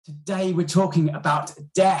Today we're talking about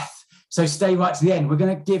death. So stay right to the end. We're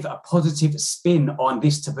going to give a positive spin on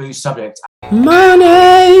this taboo subject.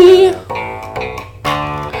 Money,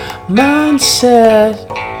 mindset.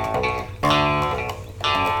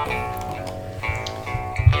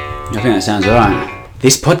 I think that sounds alright.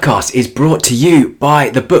 This podcast is brought to you by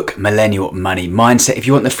the book Millennial Money Mindset. If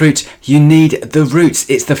you want the fruits, you need the roots.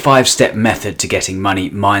 It's the 5-step method to getting money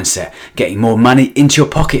mindset, getting more money into your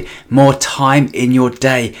pocket, more time in your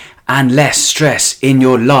day, and less stress in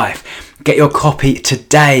your life. Get your copy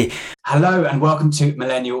today. Hello and welcome to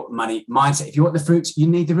Millennial Money Mindset. If you want the fruits, you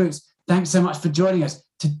need the roots. Thanks so much for joining us.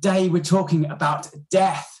 Today we're talking about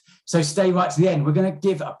death. So stay right to the end. We're going to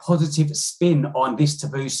give a positive spin on this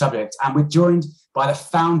taboo subject. And we're joined by the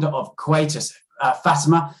founder of Quatus,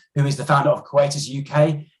 Fatima, who is the founder of Quatus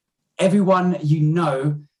UK. Everyone you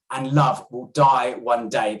know and love will die one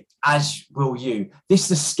day, as will you. This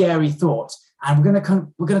is a scary thought. And we're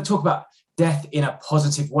going to talk about death in a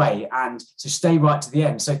positive way. And so stay right to the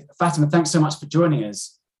end. So Fatima, thanks so much for joining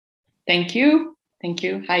us. Thank you. Thank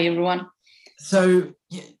you. Hi, everyone. So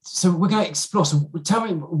we're going to explore. So tell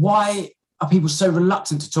me, why are people so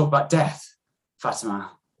reluctant to talk about death,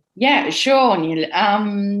 Fatima? Yeah, sure, Neil.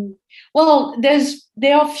 Well,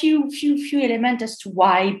 there are few elements as to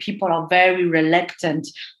why people are very reluctant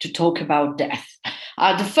to talk about death.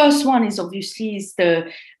 The first one is obviously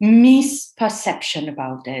the misperception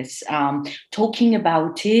about this. Talking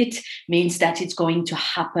about it means that it's going to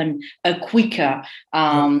happen quicker.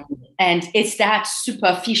 And it's that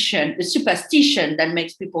superstition that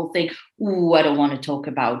makes people think, "Ooh, I don't want to talk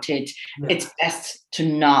about it." Yeah. It's best to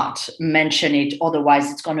not mention it. Otherwise,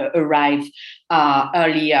 it's going to arrive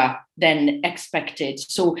earlier than expected.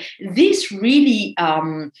 So this really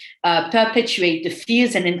perpetuate the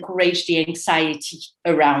fears and encourage the anxiety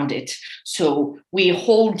around it. So we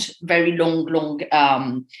hold very long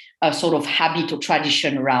sort of habit or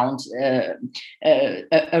tradition around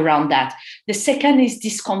that. The second is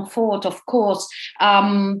discomfort. Of course,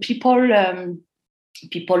 people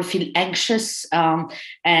feel anxious and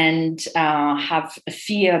have a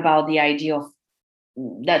fear about the idea of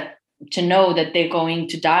that, to know that they're going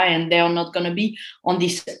to die and they're not going to be on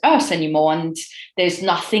this earth anymore, and there's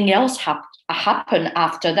nothing else happen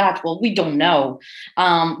after that. Well, we don't know,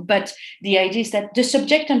 but the idea is that the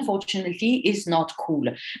subject, unfortunately, is not cool.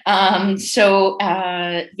 So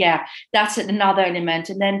that's another element.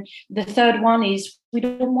 And then the third one is we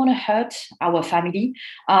don't want to hurt our family.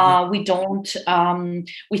 We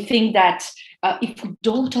think that if we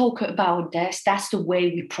don't talk about this, that's the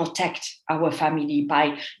way we protect our family,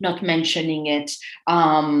 by not mentioning it.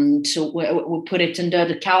 So we put it under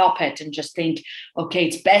the carpet and just think, okay,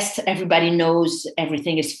 it's best everybody knows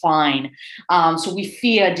everything is fine. So we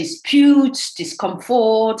fear disputes,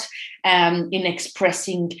 discomfort, in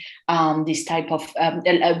expressing this type of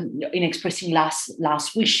in expressing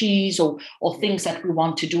last wishes or things that we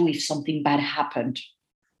want to do if something bad happened.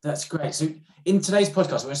 That's great. So in today's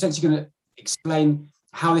podcast, we're essentially going to explain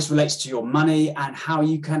how this relates to your money and how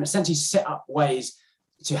you can essentially set up ways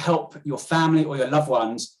to help your family or your loved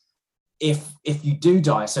ones if you do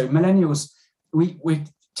die. So millennials,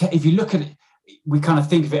 if you look at it, we kind of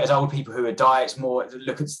think of it as old people who die. It's more,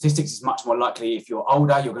 look at statistics, it's much more likely if you're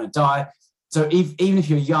older, you're going to die. So even if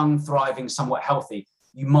you're young, thriving, somewhat healthy,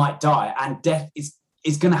 you might die. And death is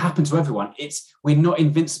going to happen to everyone. We're not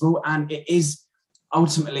invincible, and it is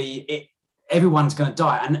ultimately everyone's going to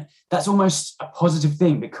die. And that's almost a positive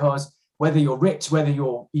thing, because whether you're rich, whether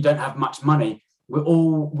you don't have much money, we're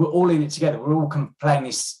all in it together. We're all kind of playing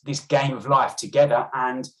this game of life together,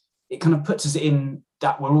 and it kind of puts us in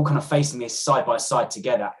that we're all kind of facing this side by side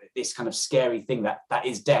together, this kind of scary thing that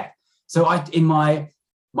is death. So in my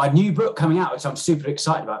new book coming out, which I'm super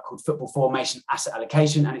excited about, called Football Formation Asset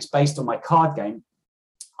Allocation, and it's based on my card game,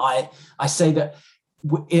 I say that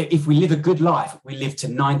if we live a good life, we live to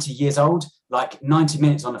 90 years old, like 90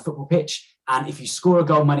 minutes on a football pitch. And if you score a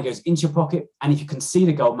goal, money goes into your pocket. And if you concede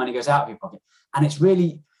a goal, money goes out of your pocket. And it's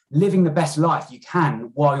really living the best life you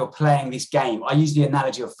can while you're playing this game. I use the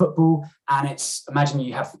analogy of football, and imagine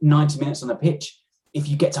you have 90 minutes on the pitch. If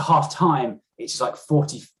you get to half time, it's like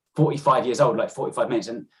 45 years old, like 45 minutes.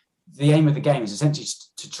 And the aim of the game is essentially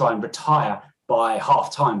to try and retire by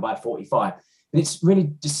half time, by 45. And it's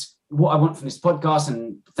really just what I want from this podcast,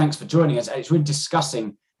 and thanks for joining us. It's really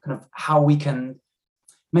discussing kind of how we can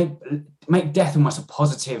make death almost a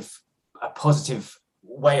positive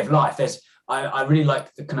way of life. I really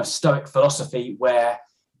like the kind of Stoic philosophy where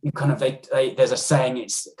you kind of there's a saying,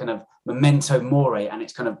 it's kind of memento mori, and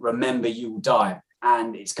it's kind of remember you will die.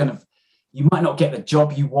 And it's kind of, you might not get the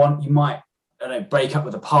job you want, you might I don't know, break up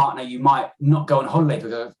with a partner, you might not go on holiday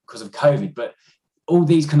because of COVID, but all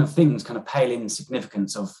these kind of things kind of pale in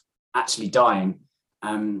significance of actually dying.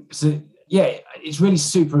 So yeah, it's really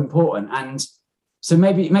super important. And so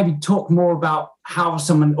maybe talk more about how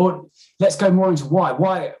someone, or let's go more into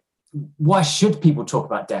why should people talk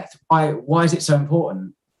about death? Why is it so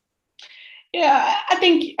important? Yeah, I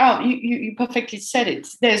think you perfectly said it.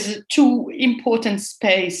 There's two important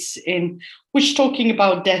space in which talking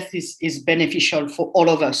about death is beneficial for all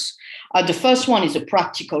of us. The first one is the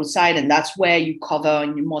practical side, and that's where you cover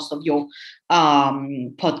in most of your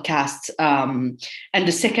podcasts. And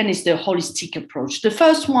the second is the holistic approach. The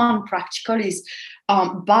first one, practical, is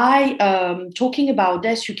by talking about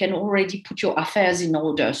this, you can already put your affairs in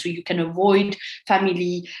order. So you can avoid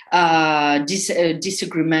family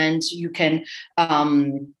disagreements. You can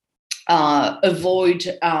avoid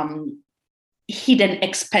hidden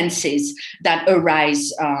expenses that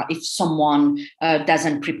arise if someone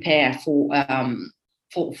doesn't prepare for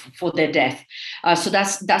their death. So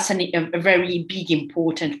that's a very big,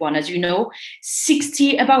 important one. As you know,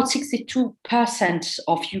 about 62%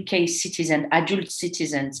 of UK citizens, adult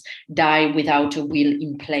citizens, die without a will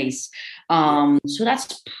in place. So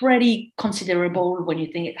that's pretty considerable when you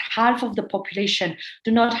think half of the population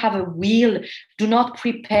do not have a will, do not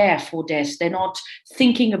prepare for death. They're not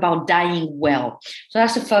thinking about dying well. So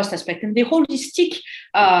that's the first aspect. And the holistic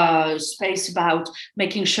space about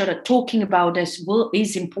making sure that talking about this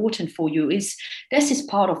is important for you. This is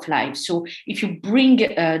part of life. So if you bring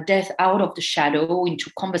death out of the shadow into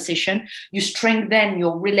conversation, you strengthen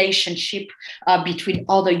your relationship between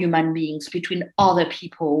other human beings, between other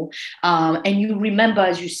people. And you remember,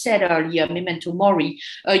 as you said earlier, memento mori,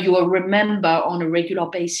 you will remember on a regular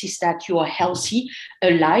basis that you are healthy,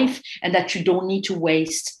 alive, and that you don't need to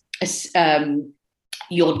waste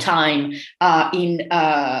your time in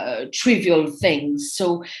trivial things.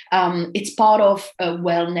 So it's part of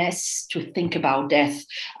wellness to think about death.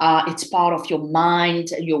 It's part of your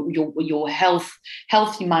mind, your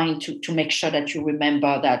healthy mind to make sure that you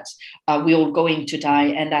remember that we're all going to die,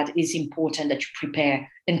 and that is important that you prepare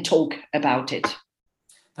and talk about it.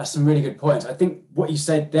 That's some really good points. I think what you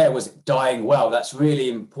said there was dying well. That's really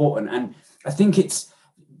important. And I think it's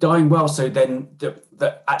dying well, so then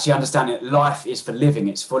that actually understanding that life is for living.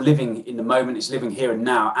 It's for living in the moment. It's living here and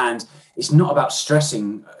now, and it's not about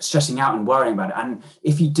stressing out and worrying about it. And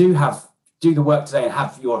if you do the work today and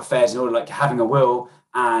have your affairs in order, like having a will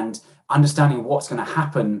and understanding what's going to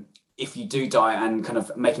happen if you do die, and kind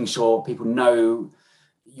of making sure people know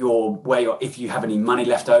if you have any money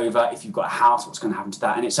left over, if you've got a house, what's going to happen to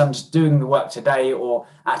that. And it's just doing the work today, or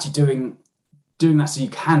actually doing that so you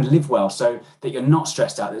can live well, so that you're not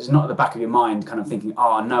stressed out. It's not at the back of your mind kind of thinking,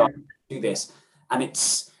 oh no, I can't do this. And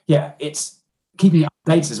it's keeping it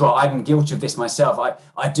updated as well. I'm guilty of this myself.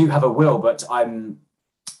 I do have a will, but from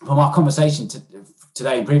our conversation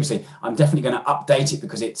today and previously, I'm definitely going to update it,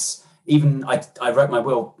 because I wrote my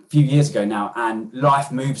will a few years ago now, and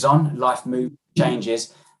life moves on,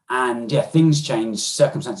 changes, and things change,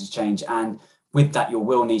 circumstances change, and with that your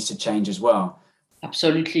will needs to change as well.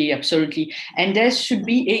 Absolutely. And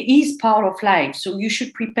it is part of life. So you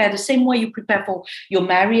should prepare the same way you prepare for your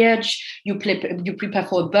marriage, you prepare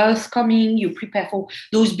for a birth coming, you prepare for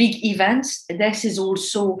those big events. This is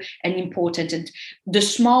also an important, and the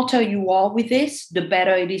smarter you are with this, the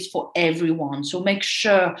better it is for everyone. So make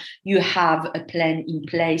sure you have a plan in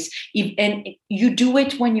place. And you do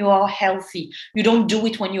it when you are healthy. You don't do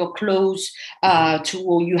it when you're close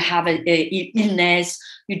or you have an illness.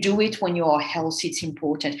 You do it when you are healthy. It's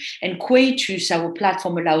important. And Quietus, our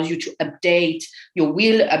platform, allows you to update your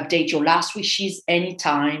will, update your last wishes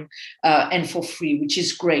anytime and for free, which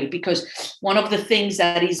is great, because one of the things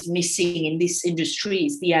that is missing in this industry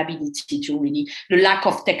is the ability to the lack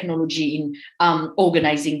of technology in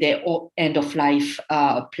organizing their end of life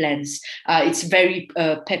plans. It's very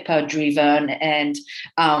paper driven, and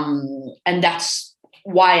that's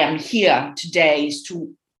why I'm here today, is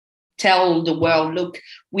to tell the world, look,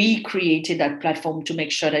 we created that platform to make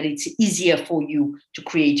sure that it's easier for you to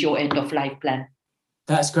create your end-of-life plan.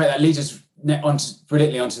 That's great. That leads us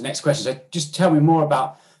brilliantly onto the next question. So just tell me more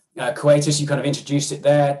about Quietus. You kind of introduced it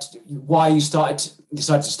there. Why you decided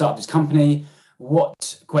to start this company,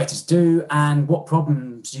 what Quietus do, and what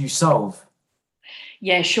problems you solve.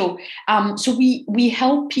 Yeah, sure. So we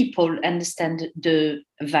help people understand the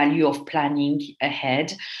value of planning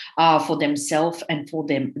ahead for themselves and for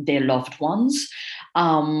their loved ones.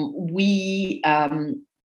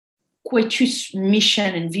 Quietus'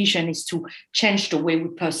 mission and vision is to change the way we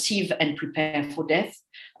perceive and prepare for death.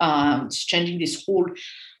 It's changing this whole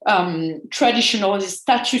traditional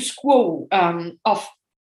status quo of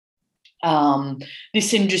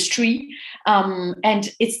this industry, and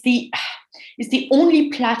it's the only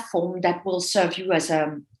platform that will serve you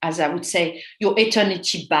as I would say, your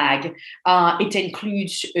eternity bag. It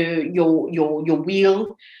includes your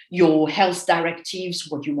will, your health directives,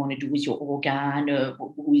 what you want to do with your organ,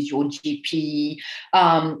 with your GP,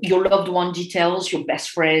 your loved one details, your best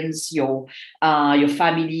friends, your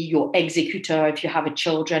family, your executor. If you have a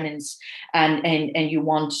children and you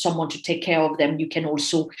want someone to take care of them, you can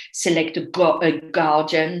also select a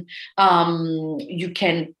guardian.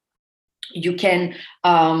 You can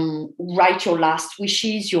write your last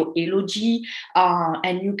wishes, your eulogy,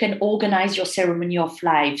 and you can organize your ceremony of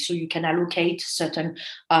life. So you can allocate certain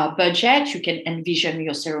budget. You can envision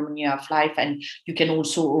your ceremony of life, and you can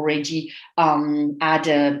also already add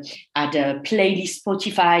a playlist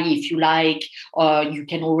Spotify if you like, or you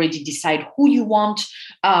can already decide who you want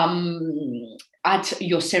at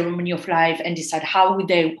your ceremony of life and decide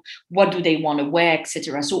what do they want to wear,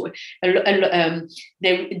 etc. So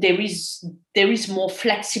there is more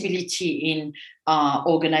flexibility in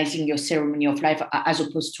organizing your ceremony of life as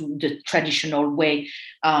opposed to the traditional way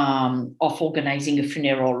of organizing a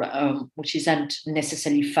funeral, which isn't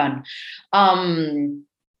necessarily fun.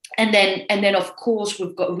 And then of course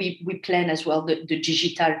we plan as well the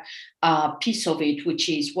digital piece of it, which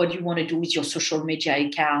is what you want to do with your social media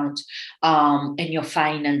account and your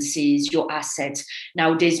finances, your assets.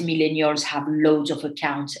 Nowadays, millennials have loads of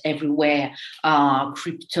accounts everywhere,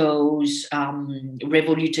 cryptos,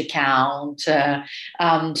 Revolut account.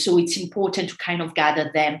 So it's important to kind of gather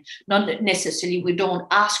them. Not necessarily, we don't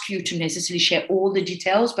ask you to necessarily share all the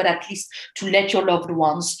details, but at least to let your loved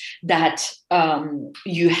ones that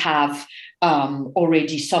you have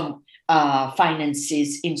already some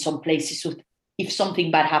finances in some places. So if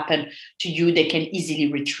something bad happened to you, they can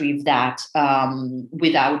easily retrieve that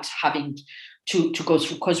without having to go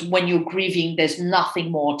through. Because when you're grieving, there's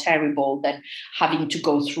nothing more terrible than having to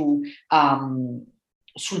go through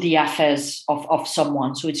the affairs of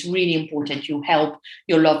someone. So it's really important you help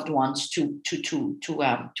your loved ones to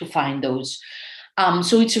find those.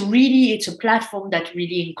 So it's a platform that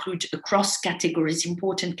really includes across categories,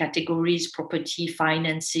 important categories, property,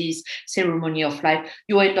 finances, ceremony of life,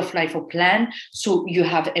 your end of life or plan. So you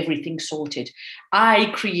have everything sorted.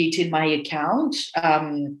 I created my account.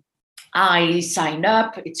 I signed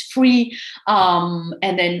up, it's free.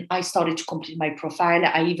 And then I started to complete my profile.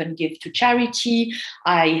 I even give to charity.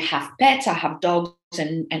 I have pets, I have dogs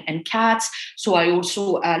and cats. So I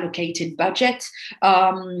also allocated budget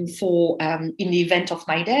for in the event of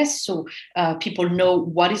my death. So people know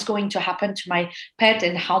what is going to happen to my pet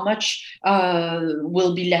and how much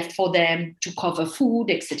will be left for them to cover food,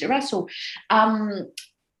 etc. So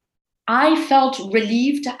I felt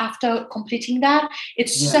relieved after completing that.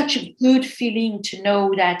 It's such a good feeling to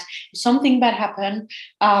know that if something bad happened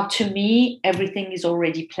to me, everything is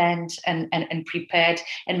already planned and prepared,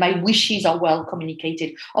 and my wishes are well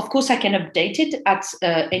communicated. Of course, I can update it at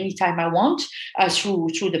any time I want through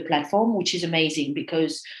the platform, which is amazing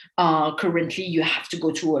because currently you have to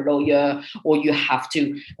go to a lawyer or you have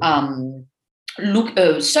to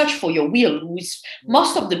search for your will.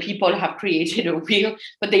 Most of the people have created a will,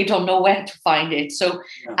 but they don't know where to find it. So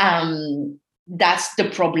that's the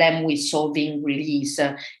problem with solving really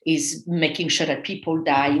is making sure that people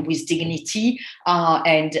die with dignity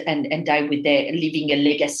and die with leaving a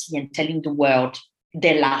legacy and telling the world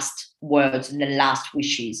their last words and their last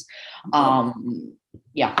wishes. I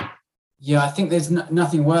think there's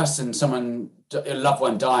nothing worse than a loved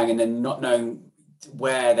one dying and then not knowing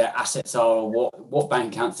where their assets are or what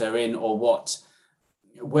bank accounts they're in or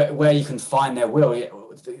where you can find their will.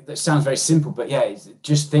 That sounds very simple, but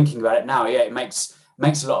just thinking about it now, it makes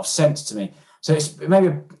a lot of sense to me. So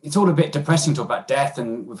it's all a bit depressing to talk about death,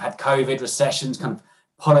 and we've had COVID, recessions, kind of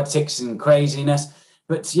politics and craziness.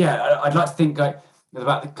 But I'd like to think about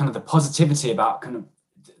the positivity about kind of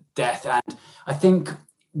death. And I think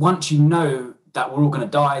once you know that we're all going to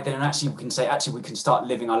die, then actually we can say, we can start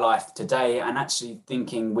living our life today and actually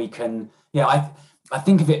thinking we can, I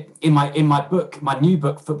think of it in my book, my new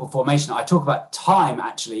book, Football Formation, I talk about time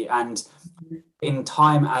actually, and in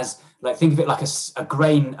time as think of it like a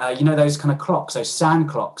grain, those kind of clocks, those sand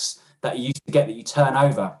clocks that you used to get that you turn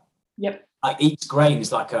over. Yep. Like each grain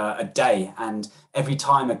is like a day, and every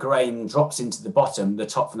time a grain drops into the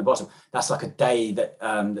top from the bottom, that's like a day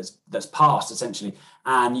that's passed essentially.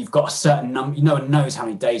 And you've got a certain number. No one knows how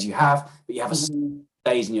many days you have, but you have a certain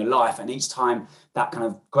days in your life, and each time that kind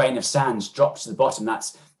of grain of sand drops to the bottom,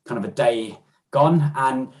 that's kind of a day gone.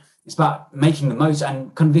 And it's about making the most,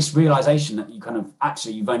 and kind of this realization that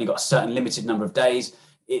you've only got a certain limited number of days.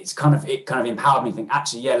 It kind of empowered me to think,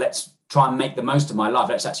 actually, yeah, let's try and make the most of my life.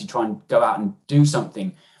 Let's actually try and go out and do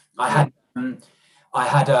something. I had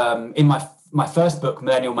in my first book,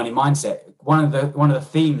 Millennial Money Mindset, one of the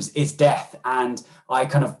themes is death, and I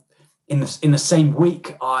kind of in the same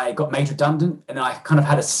week I got made redundant, and I kind of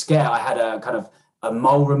had a scare. I had a kind of a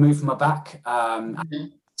mole removed from my back.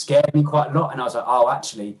 It scared me quite a lot, and I was like, oh,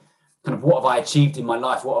 actually, kind of what have I achieved in my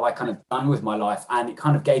life? What have I kind of done with my life? And it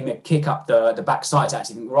kind of gave me a kick up the backside to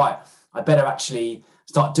actually think, right, I better actually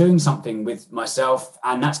start doing something with myself.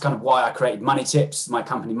 And that's kind of why I created Money Tips, my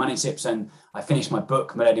company Money Tips, and I finished my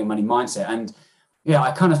book, Millennial Money Mindset. And yeah,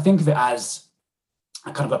 I kind of think of it as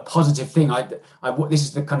a kind of a positive thing. This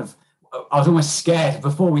is the kind of, I was almost scared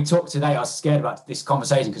before we talked today. I was scared about this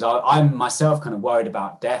conversation because I'm myself kind of worried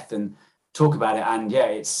about death and talk about it. And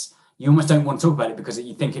yeah, you almost don't want to talk about it because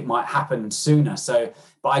you think it might happen sooner. So,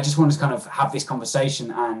 but I just want to kind of have this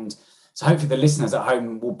conversation, and so hopefully the listeners at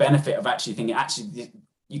home will benefit of actually thinking, actually,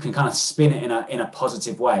 you can kind of spin it in a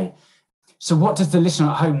positive way. So what does the listener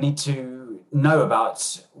at home need to know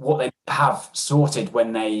about what they have sorted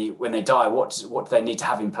when they die? What do they need to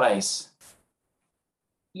have in place?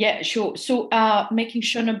 Yeah, sure. So making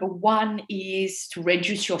sure number one is to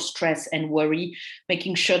reduce your stress and worry,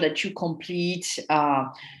 making sure that you complete,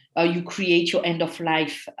 you create your end of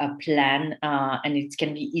life plan, and it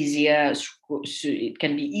can be easier. So it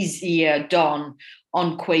can be easier done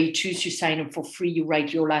on Quatus. You sign up for free. You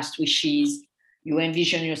write your last wishes. You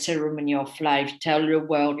envision your ceremony of life. Tell the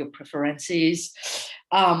world your preferences.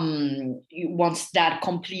 Once that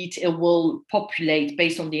complete, it will populate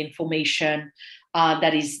based on the information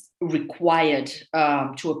that is required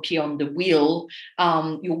to appear on the will.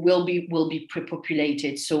 You will be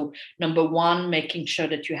pre-populated. So number one, making sure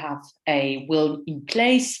that you have a will in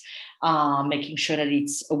place, making sure that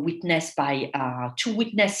it's witnessed by 2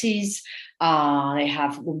 witnesses. They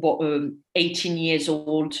have 18 years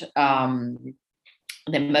old.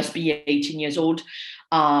 They must be 18 years old.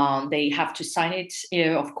 They have to sign it,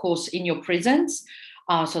 of course, in your presence.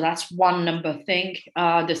 So that's one number thing.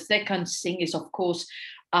 The second thing is, of course,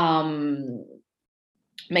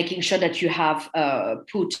 making sure that you have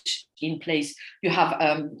put in place, you have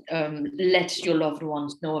let your loved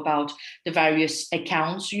ones know about the various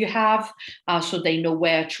accounts you have, so they know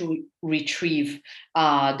where to retrieve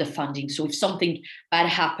the funding. So if something bad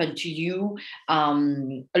happened to you,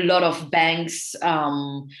 a lot of banks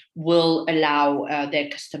will allow their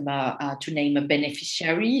customer to name a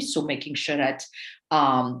beneficiary. So making sure that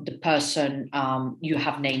the person you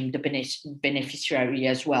have named the beneficiary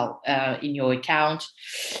as well in your account.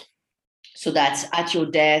 So that's at your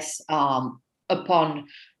death, upon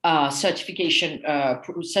certification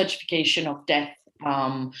of death,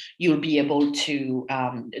 you'll be able to,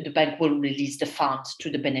 the bank will release the funds to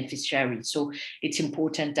the beneficiary. So it's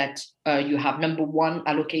important that you have, number one,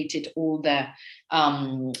 allocated all the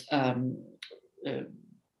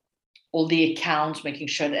accounts, making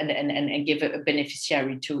sure and give a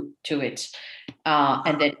beneficiary to it.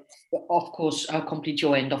 And then, of course, complete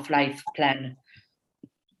your end of life plan.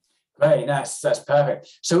 Great, that's perfect.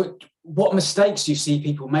 So what mistakes do you see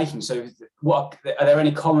people making? So are there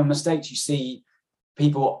any common mistakes you see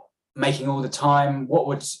people making all the time?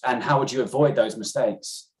 How would you avoid those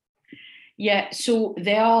mistakes? Yeah, so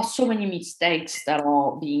there are so many mistakes that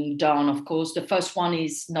are being done. Of course, the first one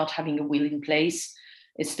is not having a will in place.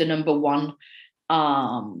 It's the number one.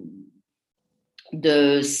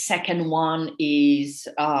 The second one is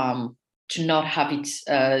to not have it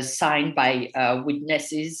signed by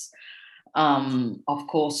witnesses. Of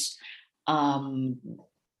course.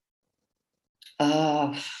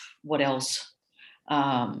 What else?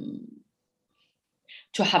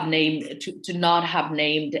 To not have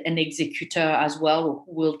named an executor as well,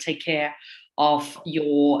 who will take care of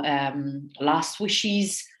your last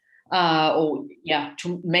wishes,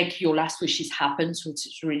 to make your last wishes happen. So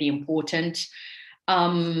it's really important.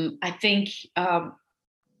 I think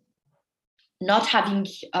not having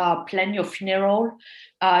planned your funeral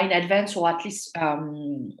in advance, or at least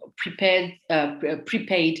prepaid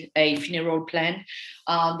a funeral plan.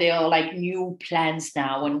 There are like new plans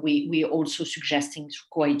now, and we're also suggesting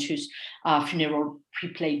Quatus funeral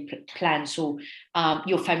prepaid plan. So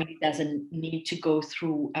your family doesn't need to go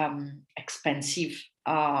through expensive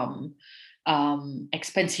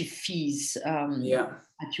fees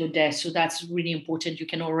at your death. So that's really important. You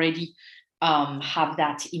can already have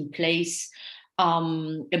that in place.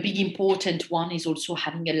 A big important one is also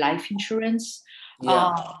having a life insurance.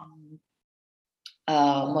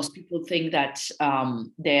 Most people think that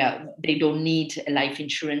they don't need a life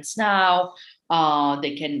insurance now.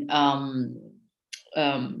 They can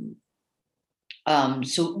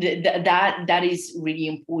so that is really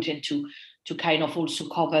important to kind of also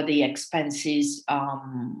cover the expenses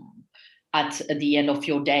at the end of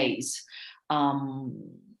your days.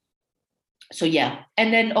 So yeah,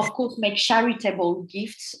 and then of course make charitable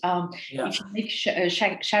gifts. If you make a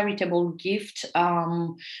charitable gift,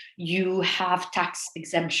 you have tax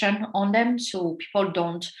exemption on them, so people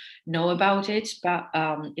don't know about it, but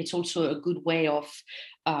it's also a good way of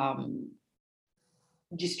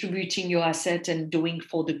distributing your asset and doing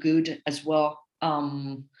for the good as well.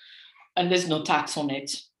 And there's no tax on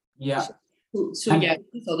it. Yeah. So yeah,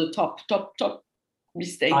 these are the top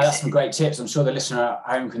mistakes. That's some great tips. I'm sure the listener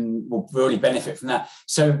at home will really benefit from that.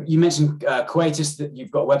 So you mentioned Coetus, that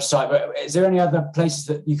you've got a website, but is there any other places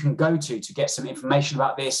that you can go to get some information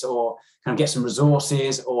about this, or kind of get some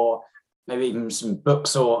resources, or maybe even some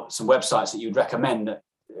books or some websites that you'd recommend that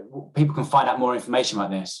people can find out more information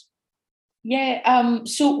about this? Yeah,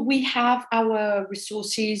 so we have our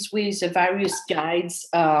resources with various guides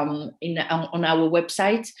on our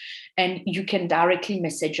website, and you can directly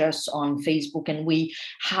message us on Facebook. And we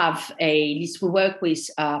have a list. We work with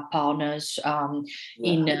partners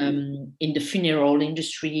in the funeral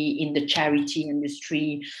industry, in the charity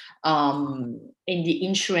industry, in the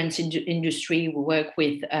insurance industry. We work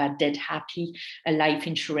with Dead Happy, a life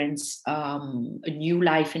insurance, a new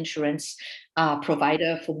life insurance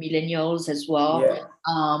provider for millennials as well.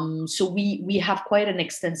 So we have quite an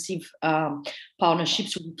extensive partnership,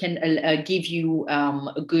 so we can give you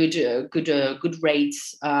good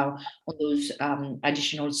rates on those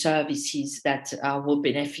additional services that will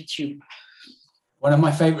benefit you. One of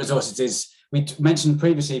my favorite resources is, we mentioned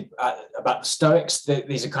previously about the Stoics.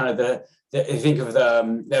 These are kind of you think of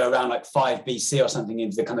they're around like 5 BC or something,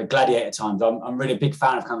 into the kind of gladiator times. I'm really a big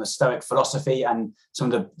fan of kind of the Stoic philosophy and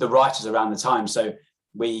some of the writers around the time. So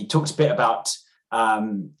we talked a bit about, I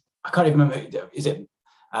can't even remember, is it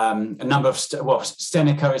a number of,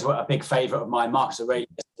 Seneca is a big favorite of mine, Marcus Aurelius,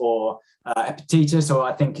 or Epictetus, or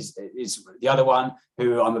I think is the other one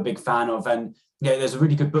who I'm a big fan of. And there's a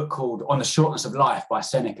really good book called On the Shortness of Life by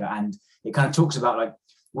Seneca, and it kind of talks about, like,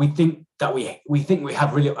 we think we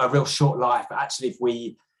have a real short life, but actually if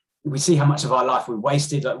we see how much of our life we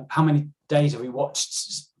wasted, like how many days have we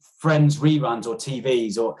watched Friends reruns or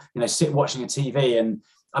TVs, or sit watching a TV. And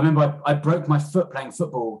I remember I broke my foot playing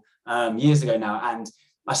football years ago now, and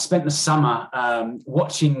I spent the summer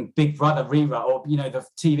watching Big Brother rerun, or the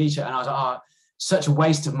TV show, and I was like, such a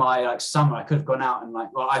waste of my summer. I could have gone out and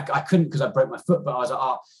I couldn't because I broke my foot, but I was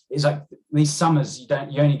like, it's like these summers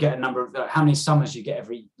you only get a number of how many summers you get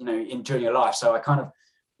every during your life. So I kind of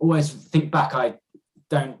always think back. I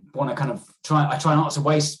don't want to kind of try not to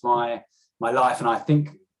waste my life, and I think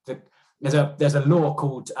that there's a law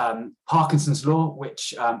called Parkinson's law,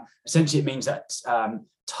 which essentially it means that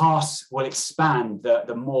tasks will expand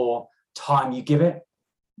the more time you give it.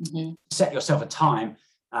 Mm-hmm. Set yourself a time.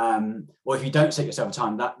 Or if you don't set yourself a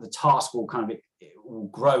time, that the task will kind of will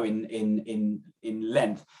grow in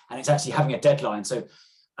length, and it's actually having a deadline. So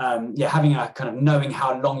having a kind of knowing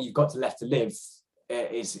how long you've got left to live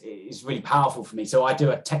is really powerful for me. So I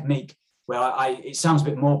do a technique where it sounds a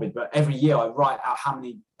bit morbid, but every year I write out how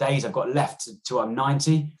many days I've got left till I'm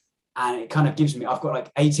 90, and it kind of gives me, I've got like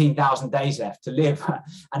 18,000 days left to live,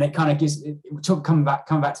 and it kind of gives coming back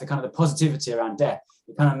to kind of the positivity around death.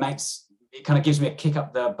 It kind of gives me a kick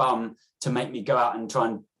up the bum to make me go out and try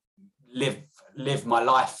and live my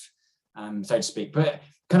life, so to speak. But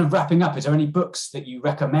kind of wrapping up, is there any books that you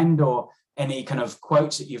recommend, or any kind of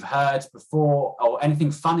quotes that you've heard before, or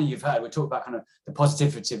anything funny you've heard? We're talking about kind of the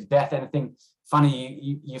positivity of death. Anything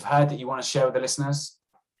funny you've heard that you want to share with the listeners?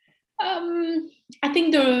 I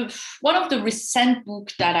think one of the recent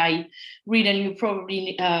books that I read, and you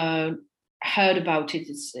probably heard about it,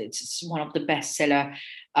 it's one of the bestseller,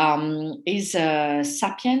 is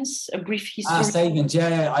Sapiens, A Brief History. Sapiens,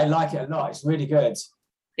 yeah, I like it a lot. It's really good.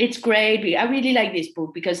 It's great. I really like this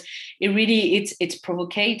book because it's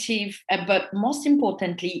provocative, but most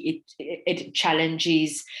importantly, it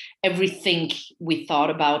challenges everything we thought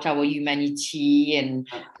about our humanity and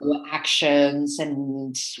our actions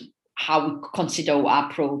and how we consider our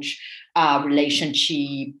approach, our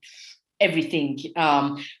relationship, everything.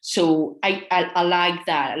 So I like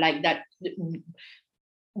that. I like that.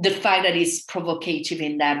 The fact that it's provocative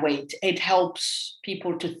in that way, it helps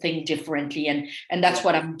people to think differently, and that's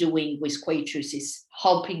what I'm doing with Coetus, is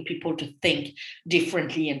helping people to think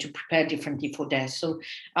differently and to prepare differently for death. So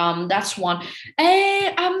that's one.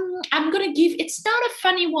 I'm going to give, it's not a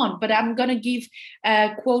funny one, but I'm going to give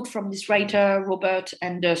a quote from this writer, Robert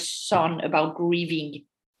Anderson, about grieving.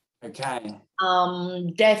 Okay.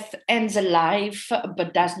 Death ends a life,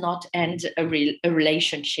 but does not end a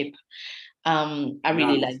relationship. I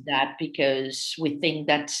really like that, because we think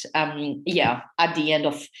that, at the end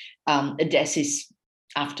of death is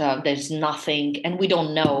after, there's nothing, and we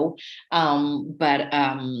don't know.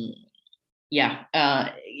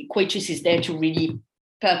 Coitus is there to really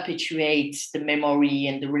perpetuate the memory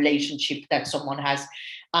and the relationship that someone has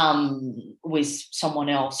with someone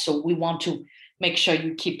else. So we want to make sure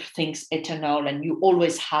you keep things eternal, and you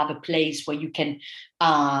always have a place where you can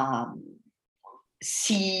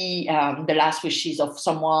see the last wishes of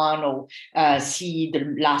someone, or see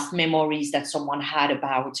the last memories that someone had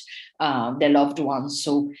about their loved ones.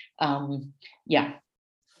 So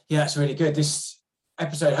it's really good. This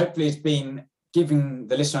episode hopefully has been giving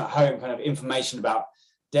the listener at home kind of information about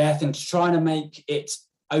death, and trying to make it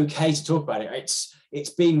okay to talk about it. It's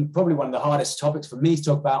been probably one of the hardest topics for me to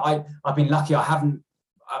talk about. I've been lucky. I haven't,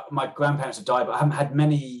 my grandparents have died, but I haven't had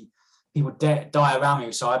many people die around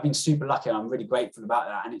me. So I've been super lucky, and I'm really grateful about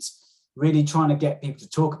that. And it's really trying to get people to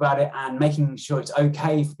talk about it, and making sure it's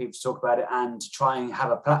okay for people to talk about it, and to try and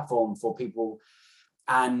have a platform for people.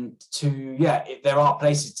 And if there are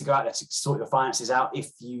places to go out there to sort your finances out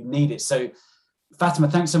if you need it. So Fatima,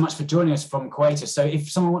 thanks so much for joining us from Coitus. So if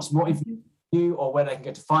someone wants more information on you, or where they can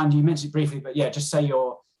go to find you, you mentioned it briefly, but just say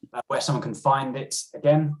where someone can find it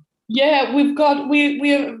again. Yeah, we've got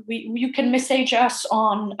you can message us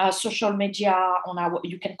on social media,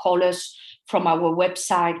 you can call us from our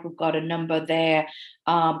website. We've got a number there,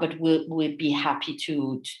 but we'll be happy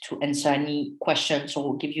to answer any questions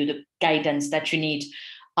or give you the guidance that you need.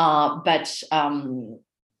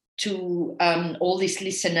 To all these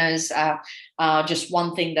listeners, just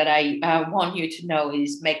one thing that I want you to know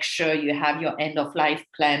is make sure you have your end of life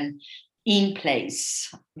plan in place.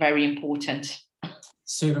 Very important.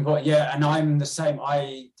 Super important. Yeah, and I'm the same.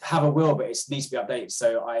 I have a will, but it needs to be updated.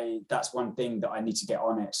 So that's one thing that I need to get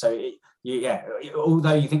on it. So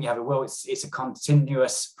although you think you have a will, it's a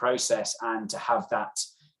continuous process, and to have that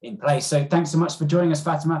in place. So thanks so much for joining us,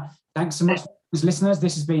 Fatima. Thanks so much, listeners.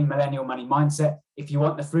 This has been Millennial Money Mindset. If you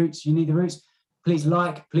want the fruits, you need the roots. Please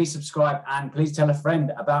like, please subscribe, and please tell a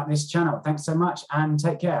friend about this channel. Thanks so much, and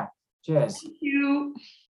take care. Cheers. Thank you.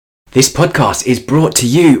 This podcast is brought to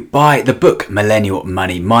you by the book Millennial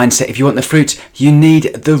Money Mindset. If you want the fruits, you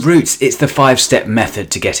need the roots. It's the 5-step method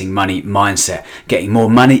to getting money mindset, getting more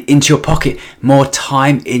money into your pocket, more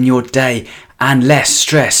time in your day, and less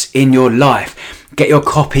stress in your life. Get your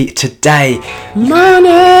copy today.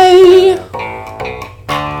 Money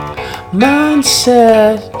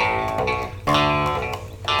mindset.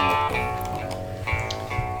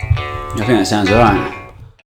 I think that sounds alright.